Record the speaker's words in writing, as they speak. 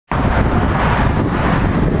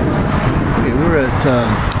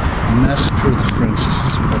Massacre of the French. This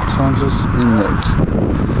is Matanzas Inlet.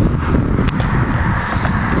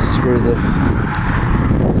 This is where the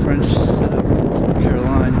French set up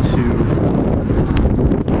Caroline to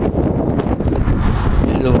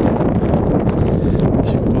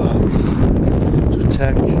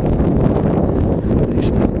attack and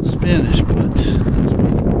expel the Spanish. But as we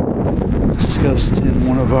discussed in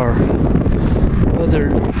one of our other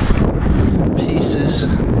pieces,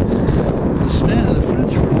 the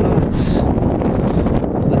French were not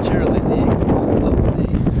militarily the equal of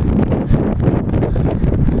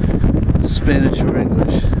the Spanish or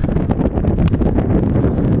English.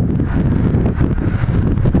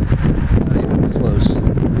 Not even close.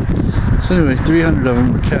 So anyway, 300 of them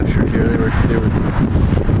were captured here. They were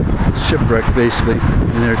shipwrecked basically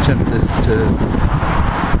in their attempt to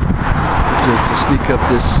sneak up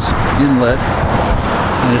this inlet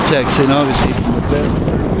and attack St. Augustine from the back.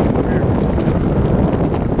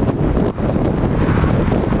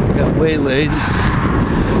 Waylaid,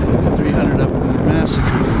 300 of them were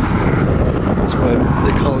massacred. That's why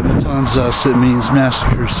they call it Matanzas. It means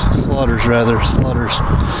massacres, slaughters rather, slaughters.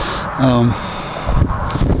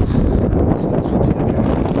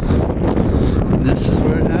 This is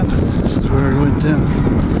where it happened. This is where it went down.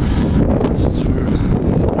 This is where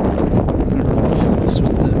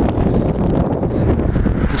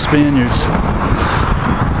the Spaniards,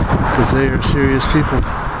 because they are serious people.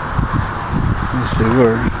 At least they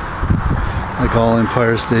were. Like all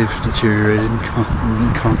empires, they've deteriorated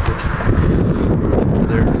and conquered.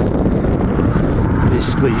 They're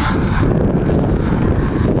basically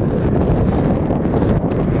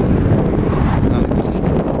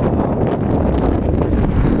non-existent.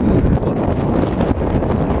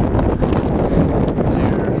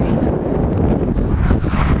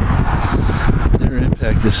 Their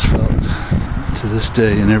impact is felt to this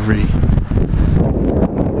day in every.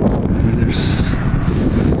 There's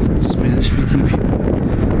Spanish-speaking people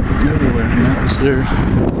everywhere, and that was their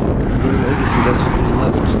legacy. That's what they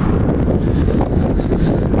left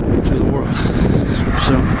to the world.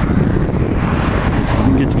 So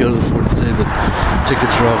we didn't get to go to the fort today, but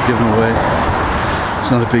tickets are all given away. It's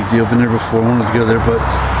not a big deal. Been there before. Wanted to go there, but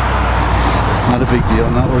not a big deal.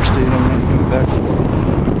 Not worth staying over and coming back.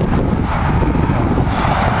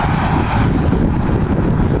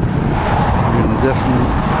 We're gonna definitely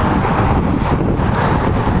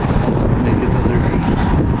make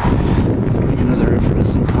another effort at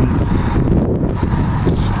some point.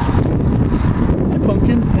 Hey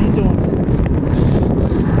Pumpkin, how you doing?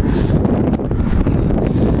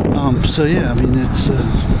 So yeah, I mean it's a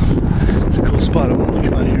cool spot. I wanted to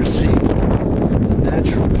come out here and see the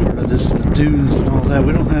natural part of this, the dunes and all that.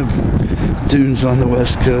 We don't have dunes on the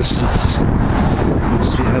west coast. It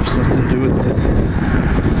must have something to do with the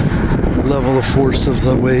level of force of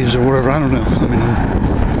the waves or whatever. I don't know. I mean,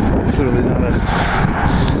 I'm clearly not a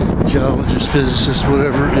geologist, physicist,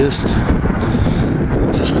 whatever it is.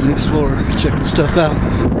 I'm just an explorer checking stuff out.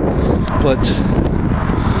 But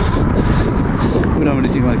we don't have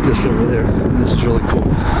anything like this over there. And this is really cool.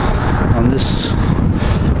 On this,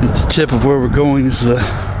 at the tip of where we're going is the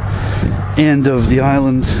end of the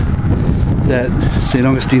island that St.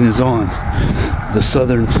 Augustine is on, the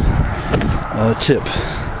southern tip.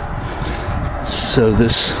 So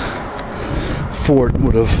this fort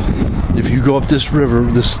would have, if you go up this river,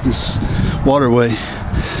 this waterway,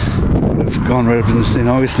 would have gone right up into St.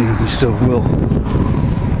 Augustine. You still will.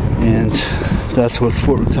 And that's what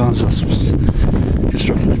Fort Matanzas was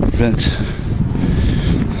constructed to prevent.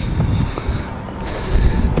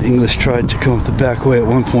 The English tried to come up the back way at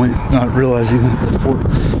one point, not realizing that the fort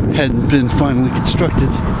hadn't been finally constructed.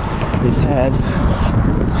 It had.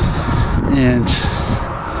 And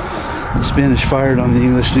the Spanish fired on the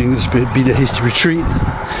English. The English beat a hasty retreat.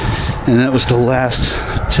 And that was the last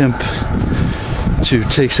attempt to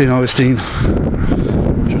take St. Augustine,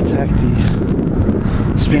 to attack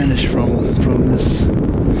the Spanish from this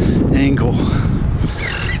angle.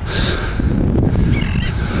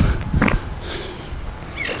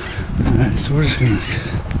 Alright, so we're just gonna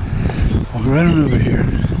walk right on over here.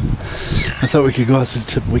 I thought we could go out to the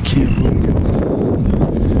tip, we can't.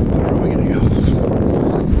 Where are we gonna go?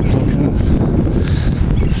 There's all kind of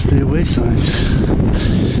stay away signs.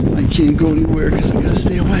 I can't go anywhere because I gotta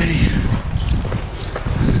stay away.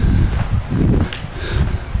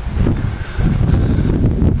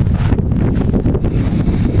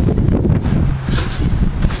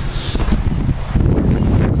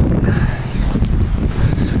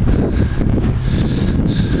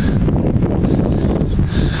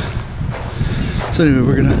 So anyway,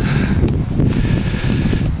 we're gonna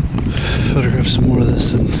photograph photograph some more of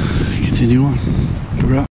this and continue on.